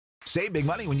Save big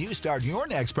money when you start your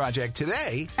next project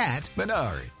today at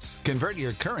Menards. Convert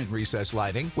your current recessed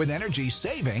lighting with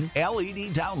energy-saving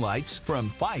LED downlights from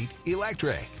Fight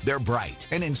Electric. They're bright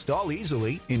and install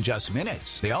easily in just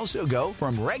minutes. They also go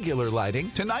from regular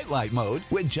lighting to nightlight mode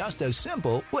with just a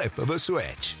simple flip of a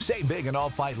switch. Save big on all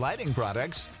Fight lighting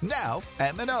products now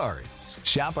at Menards.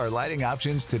 Shop our lighting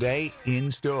options today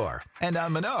in-store and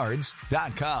on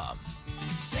Menards.com.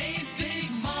 Save big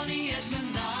money at Menards.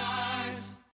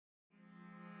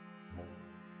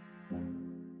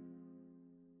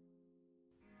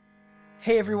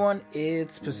 Hey everyone,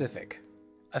 it's Pacific.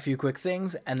 A few quick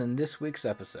things, and then this week's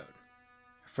episode.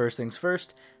 First things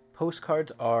first,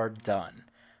 postcards are done.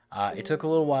 It took a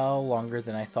little while longer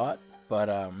than I thought, but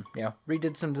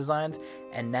redid some designs,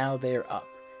 and now they're up.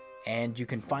 And you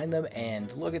can find them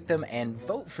and look at them and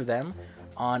vote for them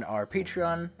on our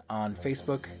Patreon, on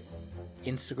Facebook,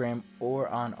 Instagram, or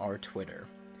on our Twitter.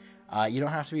 You don't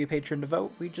have to be a patron to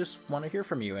vote. We just want to hear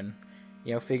from you and,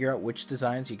 figure out which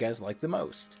designs you guys like the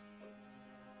most.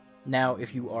 Now,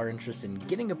 if you are interested in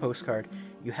getting a postcard,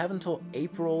 you have until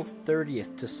April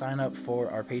 30th to sign up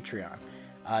for our Patreon.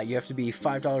 You have to be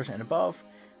 $5 and above,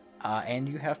 and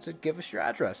you have to give us your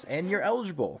address, and you're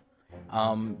eligible.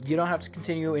 You don't have to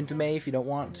continue into May if you don't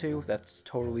want to. That's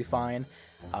totally fine.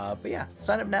 But yeah,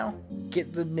 sign up now.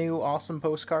 Get the new awesome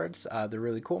postcards. They're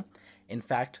really cool. In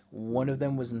fact, one of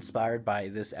them was inspired by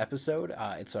this episode.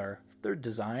 It's our third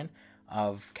design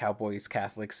of Cowboys,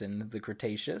 Catholics, in the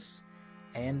Cretaceous.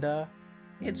 And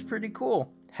it's pretty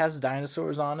cool. Has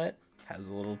dinosaurs on it, has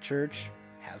a little church,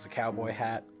 has a cowboy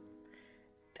hat.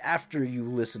 After you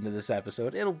listen to this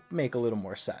episode, it'll make a little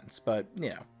more sense, but,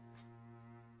 you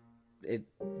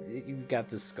got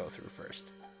this to go through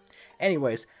first.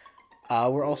 Anyways,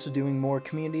 we're also doing more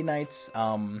community nights.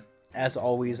 As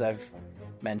always, I've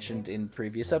mentioned in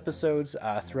previous episodes,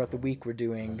 throughout the week we're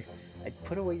doing... I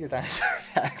put away your dinosaur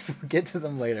facts. We'll get to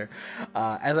them later.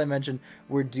 As I mentioned,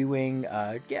 we're doing,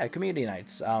 community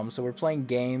nights. So we're playing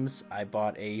games. I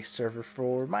bought a server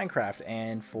for Minecraft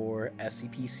and for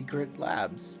SCP Secret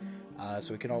Labs,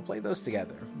 so we can all play those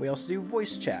together. We also do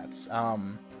voice chats.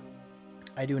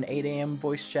 I do an 8 a.m.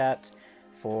 voice chat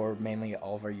for mainly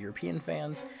all of our European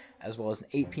fans, as well as an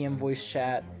 8 p.m. voice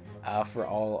chat for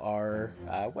all our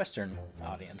Western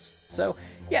audience. So,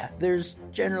 yeah, there's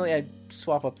generally, I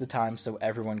swap up the time so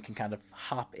everyone can kind of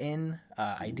hop in,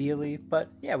 ideally. But,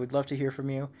 yeah, we'd love to hear from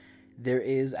you. There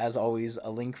is, as always, a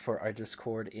link for our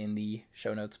Discord in the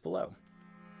show notes below.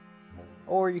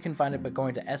 Or you can find it by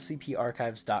going to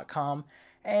scparchives.com,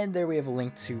 and there we have a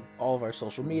link to all of our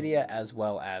social media, as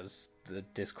well as the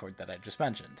Discord that I just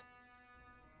mentioned.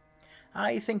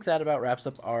 I think that about wraps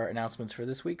up our announcements for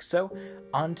this week, so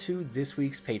on to this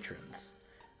week's patrons.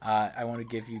 I want to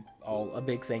give you all a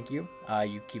big thank you.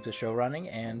 You keep the show running,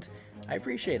 and I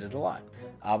appreciate it a lot.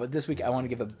 But this week I want to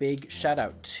give a big shout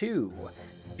out to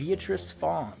Beatrice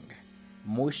Fong,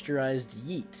 Moisturized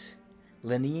Yeet,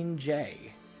 Lenine J,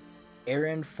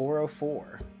 Aaron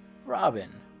 404, Robin,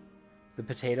 The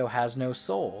Potato Has No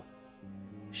Soul,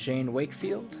 Shane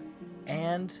Wakefield,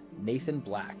 and Nathan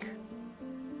Black.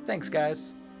 Thanks,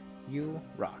 guys. You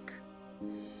rock.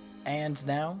 And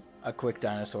now, a quick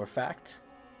dinosaur fact.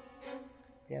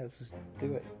 Yeah, let's just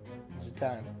do it. It's your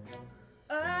time.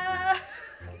 I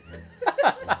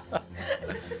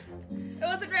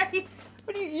wasn't ready.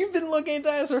 What do you've been looking at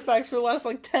dinosaur facts for the last,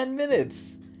 10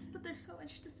 minutes. But there's so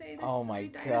much to say. Oh my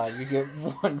god, you get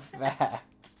one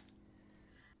fact.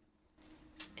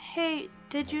 Hey,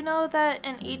 did you know that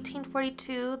in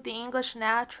 1842, the English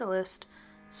naturalist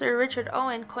Sir Richard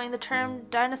Owen coined the term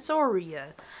dinosauria,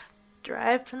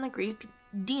 derived from the Greek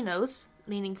dinos,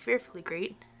 meaning fearfully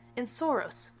great, and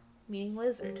sauros, meaning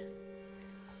lizard.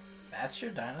 That's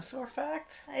your dinosaur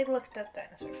fact? I looked up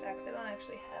dinosaur facts. I don't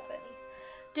actually have any.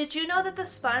 Did you know that the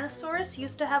Spinosaurus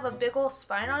used to have a big ol'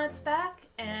 spine on its back,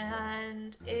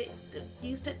 and it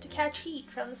used it to catch heat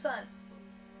from the sun?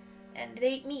 And it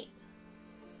ate meat.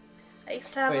 I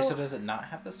used to have Wait, so does it not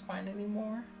have a spine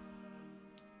anymore?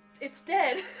 It's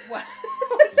dead. What?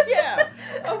 Yeah,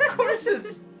 of course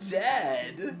it's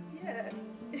dead. Yeah.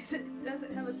 It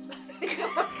doesn't have a spine anymore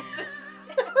because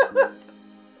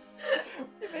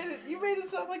it's dead. You made it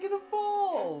sound like it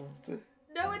evolved.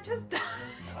 No, it just died.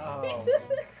 Oh,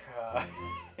 God.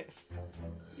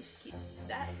 You should keep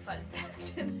that fun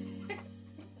fact in there.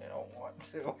 I don't want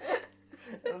to.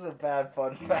 This is a bad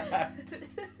fun fact.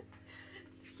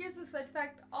 Here's a fun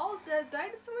fact. All dead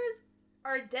dinosaurs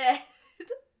are dead.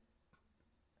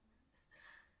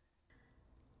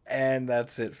 And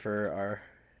that's it for our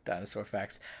dinosaur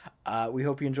facts. We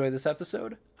hope you enjoyed this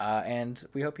episode, and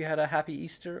we hope you had a happy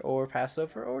Easter or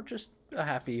Passover or just a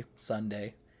happy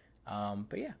Sunday.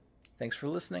 But yeah, thanks for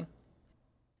listening.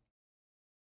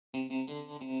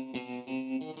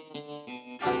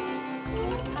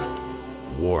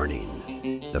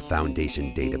 Warning. The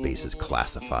Foundation database is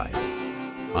classified.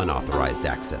 Unauthorized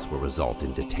access will result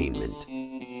in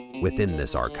detainment. Within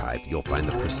this archive, you'll find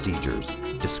the procedures,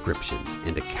 descriptions,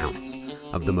 and accounts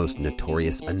of the most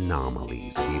notorious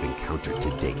anomalies we've encountered to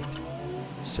date.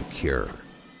 Secure,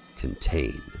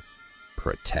 contain,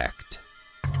 protect.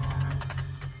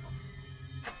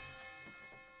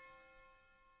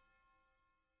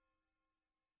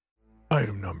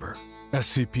 Item number,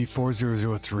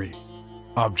 SCP-4003.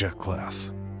 Object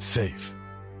class, safe.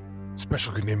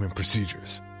 Special containment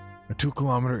procedures. A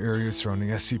 2-kilometer area surrounding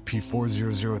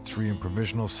SCP-4003 and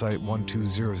Provisional Site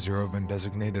 1200 have been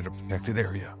designated a protected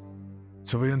area.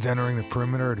 Civilians entering the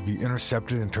perimeter are to be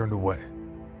intercepted and turned away.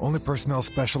 Only personnel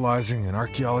specializing in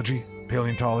archaeology,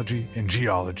 paleontology, and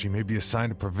geology may be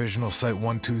assigned to Provisional Site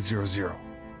 1200.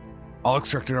 All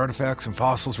extracted artifacts and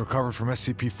fossils recovered from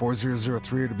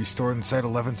SCP-4003 are to be stored in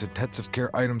Site-11's intensive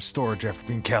care item storage after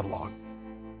being cataloged.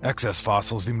 Excess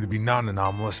fossils deemed to be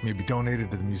non-anomalous may be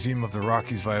donated to the Museum of the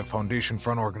Rockies via Foundation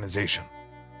Front Organization,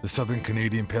 the Southern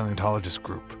Canadian Paleontologist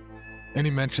Group.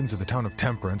 Any mentions of the town of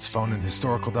Temperance found in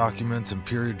historical documents and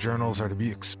period journals are to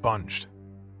be expunged.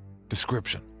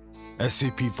 Description: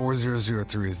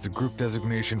 SCP-4003 is the group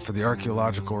designation for the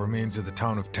archaeological remains of the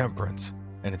town of Temperance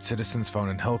and its citizens found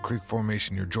in Hell Creek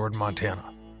Formation near Jordan,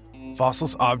 Montana.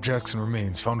 Fossils, objects, and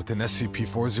remains found within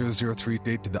SCP-4003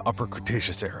 date to the Upper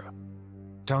Cretaceous era.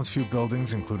 The town's few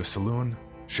buildings include a saloon,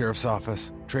 sheriff's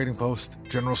office, trading post,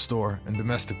 general store, and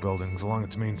domestic buildings along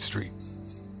its main street.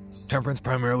 Temperance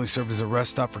primarily served as a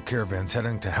rest stop for caravans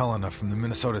heading to Helena from the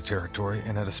Minnesota Territory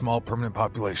and had a small permanent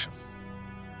population.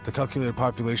 The calculated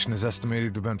population is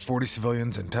estimated to have been 40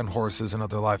 civilians and 10 horses and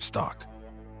other livestock.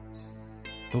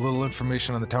 Though little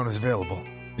information on the town is available,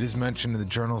 it is mentioned in the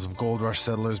journals of gold rush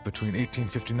settlers between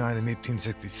 1859 and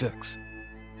 1866.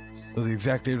 Though the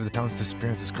exact date of the town's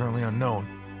disappearance is currently unknown,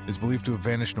 it is believed to have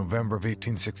vanished in November of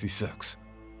 1866.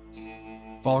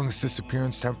 Following its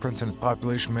disappearance, Temperance and its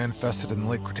population manifested in the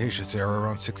late Cretaceous era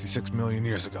around 66 million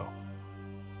years ago.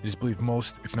 It is believed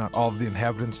most, if not all, of the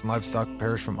inhabitants and livestock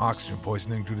perished from oxygen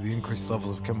poisoning due to the increased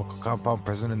levels of chemical compound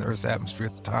present in the Earth's atmosphere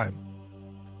at the time.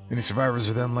 Any survivors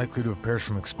are then likely to have perished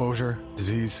from exposure,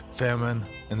 disease, famine,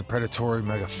 and the predatory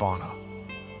megafauna.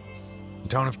 The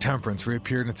town of Temperance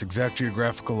reappeared in its exact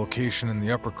geographical location in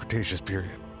the Upper Cretaceous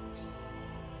period.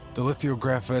 The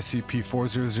lithograph of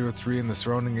SCP-4003 and the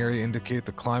surrounding area indicate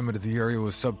the climate of the area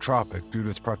was subtropic due to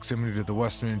its proximity to the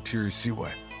western interior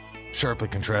seaway, sharply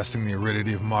contrasting the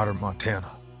aridity of modern Montana.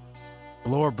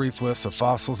 Below are brief lists of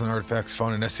fossils and artifacts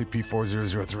found in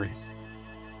SCP-4003.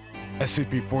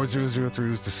 SCP-4003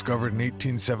 was discovered in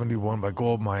 1871 by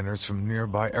gold miners from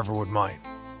nearby Everwood Mine.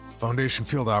 Foundation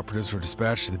field operatives were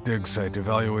dispatched to the dig site to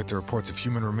evaluate the reports of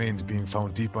human remains being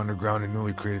found deep underground in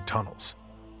newly created tunnels.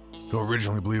 Though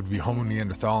originally believed to be Homo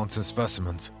neanderthalensis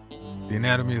specimens, the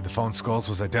anatomy of the found skulls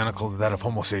was identical to that of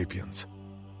Homo sapiens.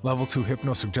 Level 2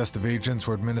 hypnosuggestive agents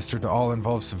were administered to all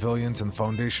involved civilians, and the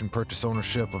Foundation purchased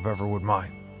ownership of Everwood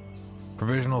Mine.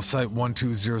 Provisional Site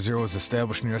 1200 was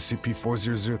established near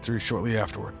SCP-4003 shortly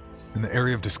afterward, and the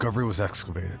area of discovery was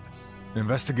excavated. An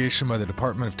investigation by the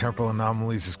Department of Temporal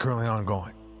Anomalies is currently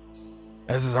ongoing,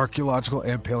 as is archaeological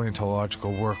and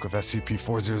paleontological work of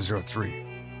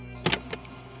SCP-4003.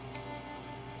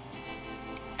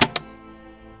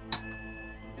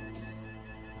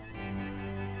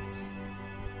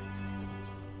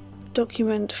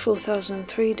 Document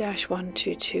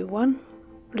 4003-1221,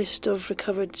 List of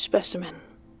recovered specimen.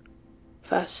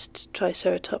 First,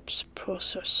 Triceratops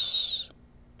process.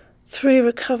 3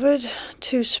 recovered,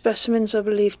 2 specimens are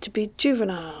believed to be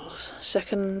juveniles.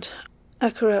 Second,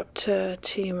 Acaraptor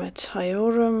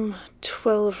timatiorum,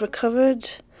 12 recovered.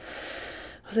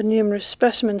 Of the numerous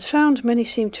specimens found, many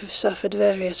seem to have suffered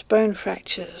various bone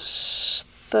fractures.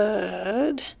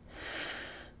 Third,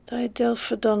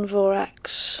 Didelphodon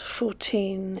vorax,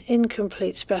 14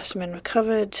 incomplete specimen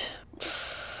recovered.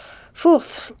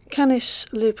 Fourth, Canis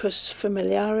lupus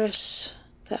familiaris,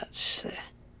 that's the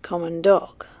common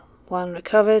dog, 1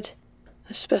 recovered.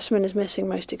 The specimen is missing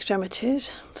most extremities,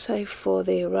 save for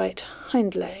the right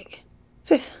hind leg.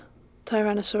 Fifth,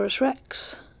 Tyrannosaurus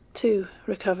rex, 2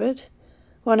 recovered.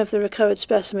 One of the recovered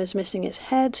specimens missing its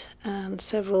head and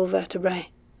several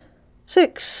vertebrae.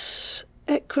 6.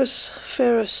 Equus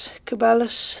ferus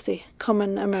cabalus, the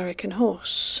common American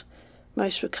horse.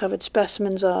 Most recovered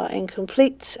specimens are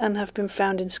incomplete and have been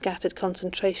found in scattered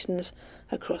concentrations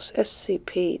across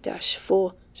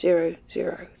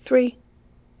SCP-4003.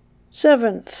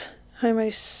 7th, Homo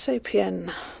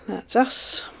sapien, that's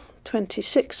us.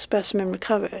 26 specimen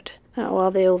recovered. Now, while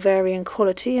they all vary in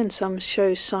quality and some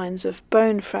show signs of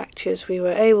bone fractures, we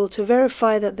were able to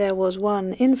verify that there was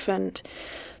 1 infant,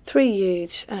 3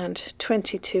 youths, and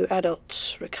 22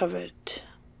 adults recovered.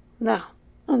 Now,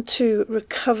 on to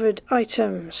recovered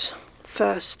items.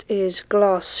 First is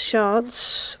glass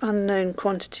shards, unknown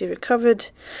quantity recovered.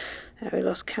 We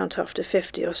lost count after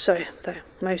 50 or so, though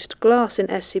most glass in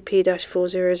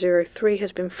SCP-4003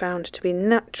 has been found to be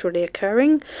naturally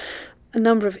occurring. A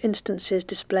number of instances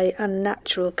display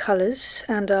unnatural colours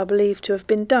and are believed to have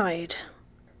been dyed.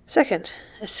 Second,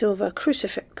 a silver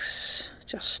crucifix,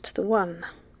 just the one.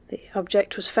 The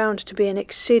object was found to be in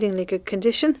exceedingly good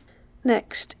condition.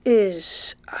 Next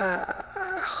is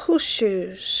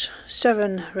horseshoes,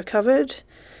 7 recovered.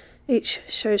 Each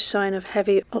shows sign of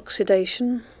heavy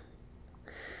oxidation.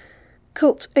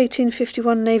 Colt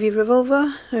 1851 Navy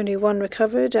revolver, only 1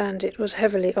 recovered, and it was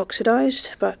heavily oxidized,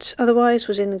 but otherwise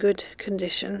was in good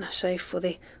condition, save for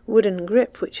the wooden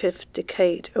grip which had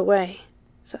decayed away.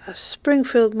 So a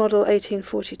Springfield model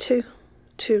 1842,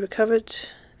 2 recovered.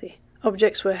 The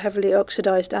objects were heavily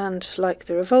oxidized and, like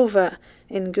the revolver,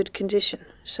 in good condition,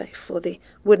 save for the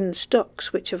wooden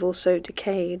stocks which have also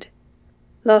decayed.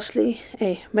 Lastly,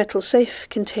 a metal safe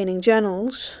containing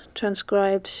journals,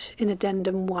 transcribed in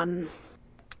Addendum 1.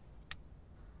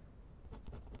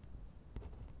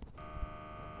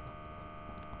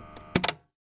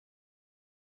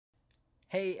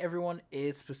 Hey everyone,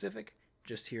 it's Pacific,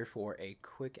 just here for a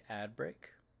quick ad break.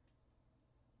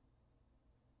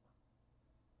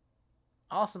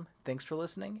 Awesome, thanks for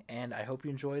listening, and I hope you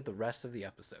enjoy the rest of the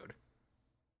episode.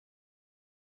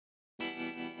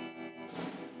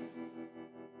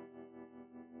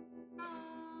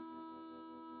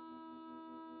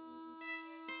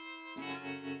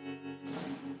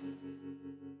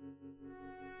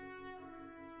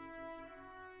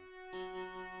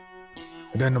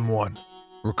 Addendum 1.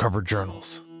 Recovered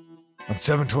journals. On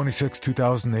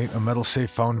 7/26/2008, a metal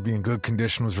safe found to be in good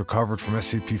condition was recovered from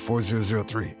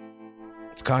SCP-4003.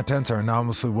 Its contents are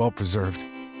anomalously well preserved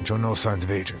and show no signs of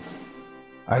aging.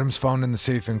 Items found in the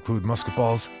safe include musket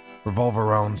balls, revolver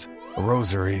rounds, a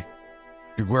rosary,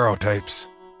 daguerreotypes,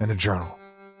 and a journal.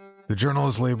 The journal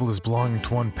is labeled as belonging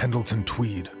to one Pendleton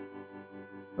Tweed,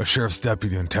 a sheriff's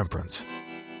deputy in Temperance.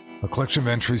 A collection of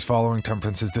entries following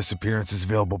Temperance's disappearance is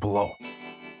available below.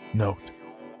 Note: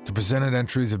 the presented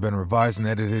entries have been revised and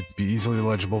edited to be easily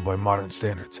legible by modern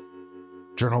standards.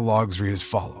 Journal logs read as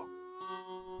follow.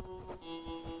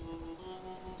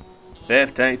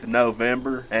 15th of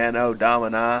November, Anno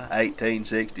Domini,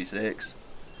 1866.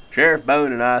 Sheriff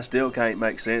Boone and I still can't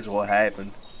make sense of what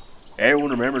happened.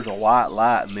 Everyone remembers a white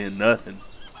light and then nothing.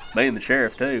 Me and the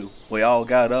sheriff too. We all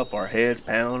got up, our heads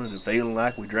pounding and feeling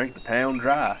like we drank the town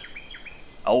dry.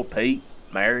 Old Pete,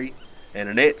 Mary, and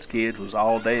Annette's kids was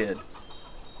all dead,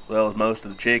 as well as most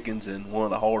of the chickens and one of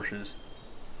the horses.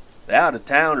 The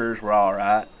out-of-towners were all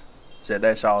right. Said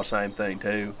they saw the same thing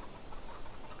too.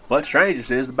 What's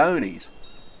strangest is the boonies.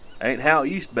 Ain't how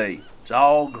it used to be. It's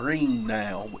all green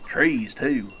now, with trees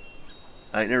too.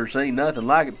 I ain't never seen nothing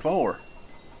like it before.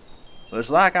 But it's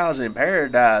like I was in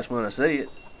paradise when I see it.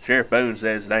 Sheriff Boone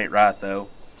says it ain't right though.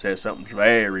 Says something's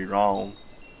very wrong.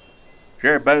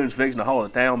 Sheriff Boone's fixing to hold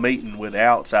a town meeting with the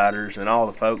outsiders and all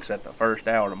the folks at the first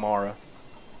hour tomorrow.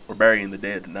 We're burying the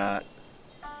dead tonight.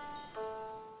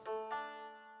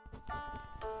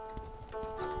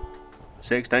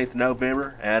 "16th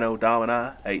November, Anno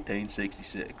Domini,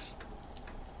 1866.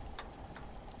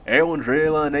 Everyone's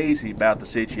real uneasy about the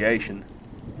situation.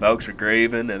 Folks are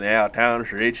grieving and the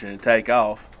out-of-towners are itching to take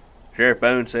off. Sheriff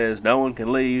Boone says no one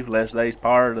can leave unless they's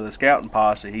part of the scouting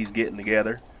posse he's getting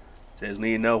together. Says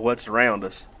need to know what's around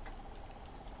us.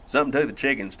 Something to the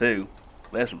chickens, too.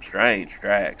 Left some strange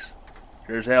tracks.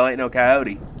 Sure as hell ain't no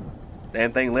coyote.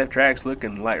 Damn thing left tracks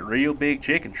looking like real big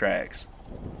chicken tracks.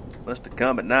 Must have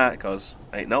come at night, 'cause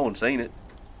ain't no one seen it.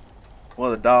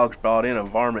 One of the dogs brought in a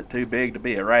varmint too big to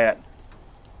be a rat.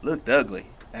 Looked ugly.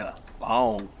 Had a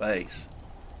long face.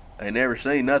 Ain't never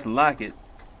seen nothing like it.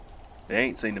 They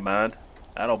ain't seen to mind.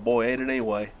 That old boy ate it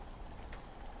anyway.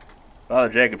 Father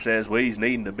Jacob says we's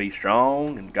needing to be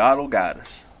strong and God will guide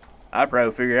us. I'd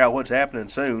probably figure out what's happening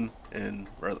soon and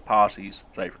where the posse's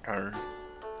safe return.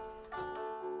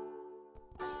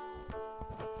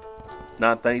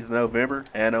 19th of November,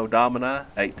 Anno Domini,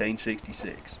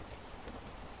 1866.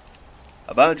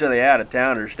 A bunch of the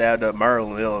out-of-towners stabbed up Merle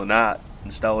in the middle of the night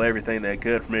and stole everything they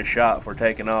could from his shop before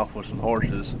taking off with some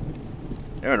horses.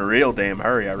 They're in a real damn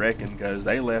hurry, I reckon, 'cause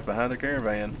they left behind the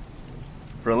caravan.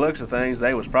 For the looks of things,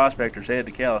 they was prospectors headed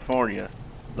to California.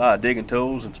 A lot of digging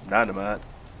tools and some dynamite.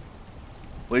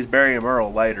 We's burying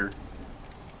Merle later,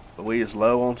 but we is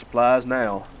low on supplies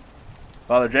now.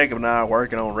 Father Jacob and I are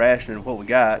working on rationing what we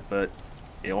got, but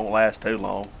it won't last too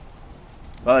long.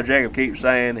 Father Jacob keeps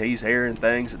saying he's hearing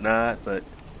things at night, but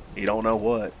he don't know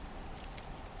what.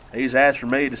 He's asked for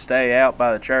me to stay out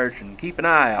by the church and keep an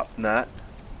eye out tonight.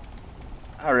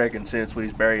 I reckon since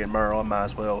we's burying Merle, I might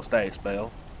as well stay a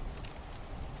spell.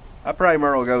 I pray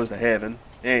Merle goes to heaven.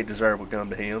 He ain't deserve what come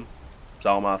to him. It's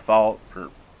all my fault for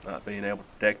not being able to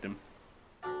protect him.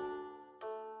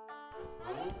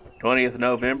 20th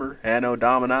November, Anno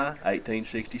Domini,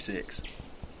 1866.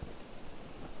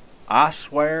 I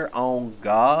swear on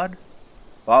God,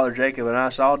 Father Jacob and I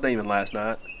saw a demon last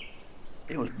night.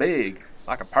 It was big,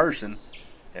 like a person.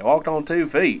 It walked on 2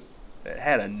 feet. It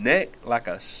had a neck like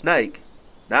a snake,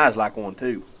 and eyes like one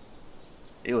too.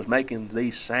 It was making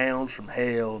these sounds from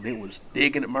hell, and it was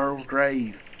digging at Merle's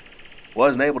grave.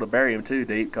 Wasn't able to bury him too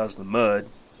deep because of the mud,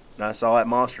 and I saw that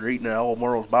monster eating at old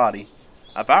Merle's body.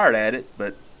 I fired at it,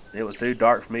 but it was too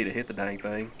dark for me to hit the dang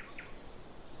thing.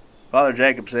 Father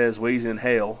Jacob says we's in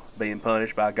hell, being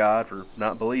punished by God for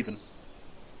not believing.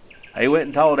 He went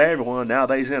and told everyone, now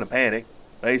they's in a panic.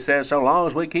 They says so long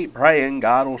as we keep praying,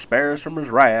 God will spare us from his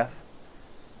wrath.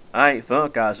 I ain't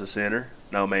thunk I was a sinner.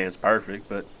 No man's perfect,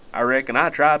 but I reckon I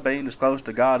try being as close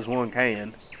to God as one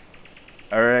can.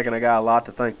 I reckon I got a lot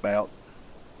to think about.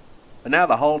 But now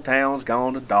the whole town's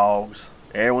gone to dogs.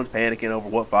 Everyone's panicking over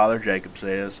what Father Jacob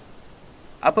says.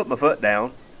 I put my foot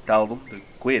down, told them to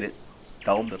quit it,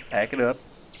 told them to pack it up,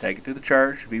 take it to the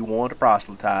church if he wanted to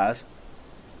proselytize.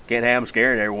 Can't have him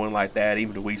scaring everyone like that,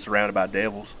 even though we surrounded by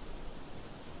devils.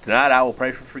 Tonight I will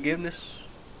pray for forgiveness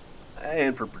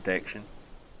and for protection.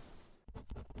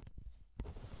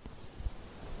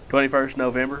 21st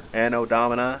November, Anno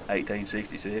Domini,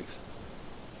 1866.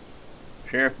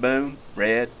 Sheriff Boone,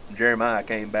 Red, and Jeremiah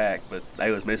came back, but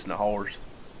they was missing a horse.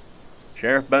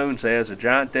 Sheriff Boone says a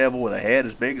giant devil with a head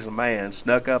as big as a man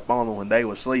snuck up on them when they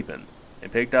was sleeping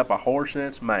and picked up a horse in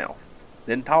its mouth,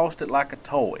 then tossed it like a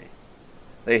toy.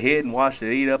 They hid and watched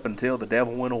it eat up until the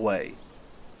devil went away.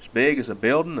 As big as a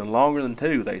building and longer than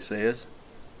 2, they says.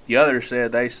 The others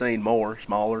said they seen more,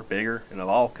 smaller, bigger, and of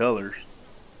all colors.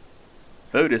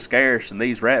 Food is scarce, and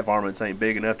these rat varmints ain't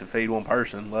big enough to feed one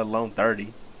person, let alone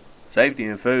 30. Safety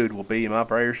and food will be in my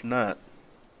prayers tonight.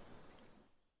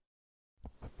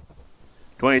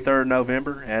 23rd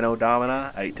November, Anno Domini,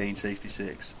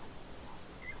 1866.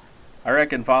 I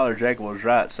reckon Father Jacob was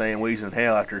right saying we's in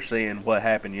hell after seeing what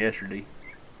happened yesterday.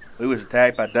 We was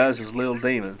attacked by dozens of little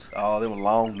demons, all of them with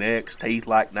long necks, teeth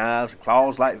like knives, and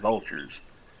claws like vultures.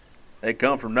 They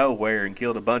come from nowhere and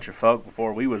killed a bunch of folk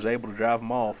before we was able to drive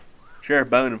them off. Sheriff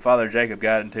Boone and Father Jacob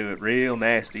got into it real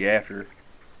nasty after.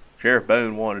 Sheriff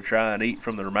Boone wanted to try and eat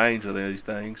from the remains of these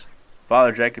things.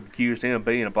 Father Jacob accused him of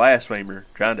being a blasphemer,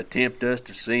 trying to tempt us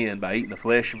to sin by eating the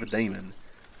flesh of a demon.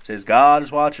 Says God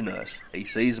is watching us. He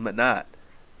sees them at night.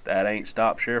 That ain't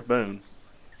stopped Sheriff Boone.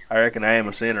 I reckon I am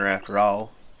a sinner after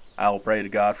all. I will pray to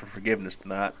God for forgiveness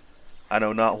tonight. I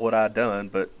know not what I done,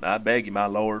 but I beg you, my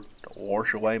Lord, to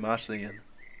wash away my sin.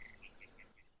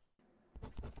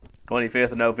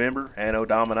 25th of November, Anno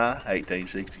Domini,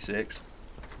 1866.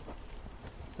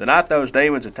 The night those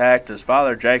demons attacked us,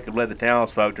 Father Jacob led the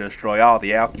townsfolk to destroy all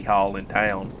the alcohol in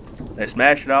town. They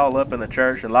smashed it all up in the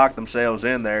church and locked themselves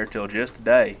in there till just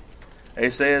today. They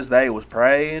says they was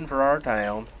praying for our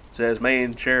town. Says me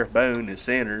and Sheriff Boone is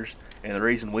sinners, and the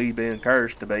reason we been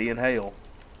cursed to be in hell.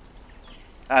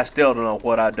 I still don't know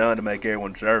what I done to make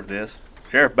everyone deserve this.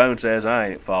 Sheriff Boone says I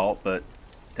ain't at fault, but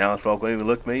townsfolk won't even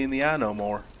look me in the eye no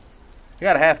more. I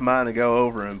got a half a mind to go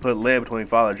over and put lead between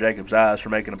Father Jacob's eyes for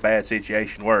making a bad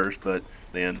situation worse, but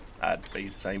then I'd be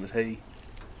the same as he.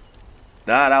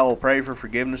 Tonight I will pray for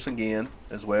forgiveness again,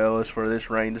 as well as for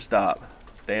this rain to stop.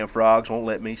 Damn frogs won't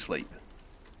let me sleep.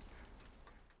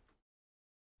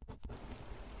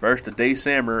 1st of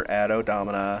December, Anno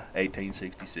Domini,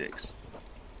 1866.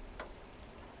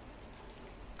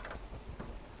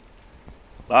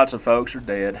 Lots of folks are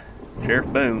dead. Sheriff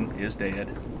Boone is dead.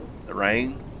 The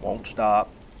rain won't stop.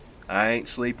 I ain't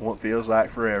sleeping what feels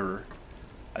like forever.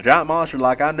 A giant monster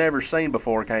like I never seen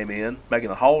before came in, making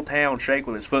the whole town shake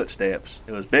with its footsteps.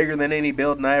 It was bigger than any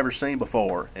building I ever seen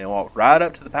before, and walked right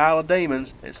up to the pile of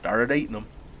demons and started eating them.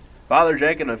 Father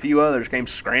Jacob and a few others came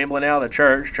scrambling out of the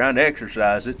church trying to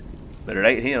exorcise it, but it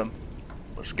ate him.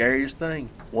 It was the scariest thing.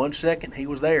 1 second he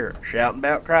was there, shouting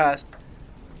about Christ,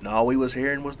 and all we was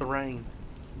hearing was the rain.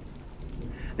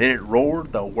 Then it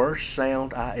roared the worst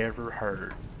sound I ever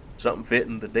heard. Something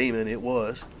fitting the demon it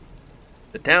was.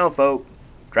 The townfolk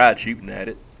tried shooting at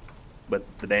it, but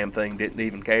the damn thing didn't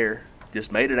even care.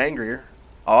 Just made it angrier.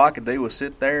 All I could do was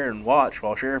sit there and watch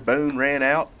while Sheriff Boone ran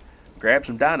out and grabbed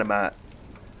some dynamite.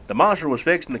 The monster was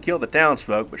fixing to kill the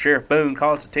townsfolk, but Sheriff Boone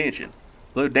caught its attention,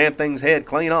 blew the damn thing's head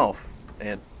clean off,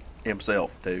 and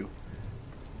himself, too.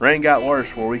 Rain got worse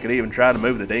before we could even try to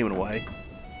move the demon away.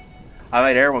 I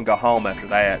made everyone go home after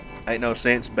that. Ain't no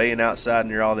sense being outside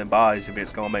near all them bodies if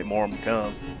it's gonna make more of them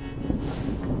come.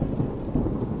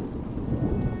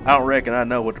 I don't reckon I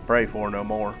know what to pray for no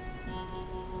more.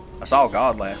 I saw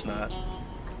God last night.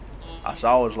 I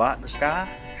saw his light in the sky,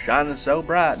 shining so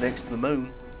bright next to the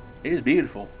moon. It was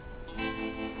beautiful.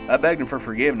 I begged him for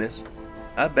forgiveness.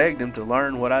 I begged him to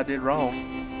learn what I did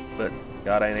wrong, but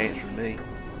God ain't answering me.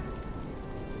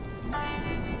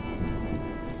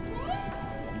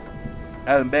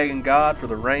 I've been begging God for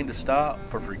the rain to stop,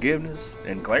 for forgiveness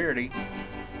and clarity.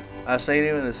 I've seen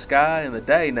him in the sky in the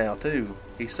day now, too.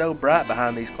 He's so bright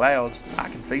behind these clouds, I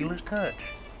can feel his touch.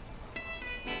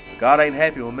 God ain't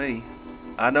happy with me.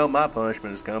 I know my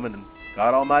punishment is coming, and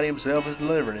God Almighty himself is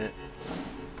delivering it.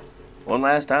 One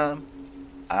last time,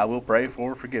 I will pray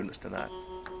for forgiveness tonight.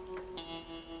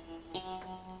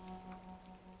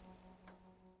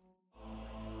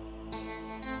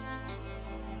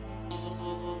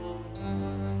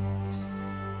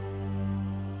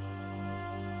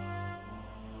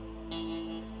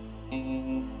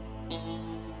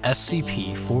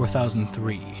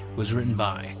 SCP-4003 was written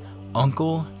by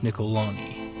Uncle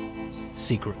Nicoloni,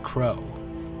 Secret Crow,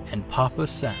 and Papa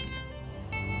Sen.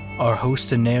 Our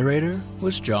host and narrator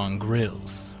was John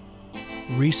Grills.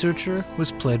 Researcher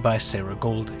was played by Sarah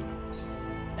Golding,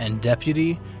 and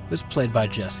Deputy was played by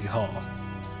Jesse Hall.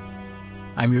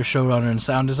 I'm your showrunner and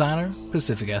sound designer,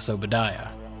 Pacific S. Obadiah.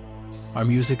 Our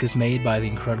music is made by the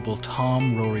incredible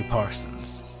Tom Rory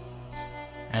Parsons,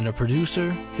 and our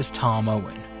producer is Tom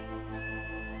Owen.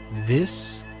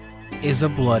 This is a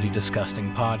Bloody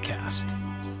Disgusting podcast.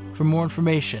 For more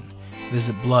information,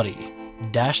 visit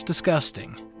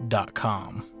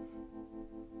bloody-disgusting.com.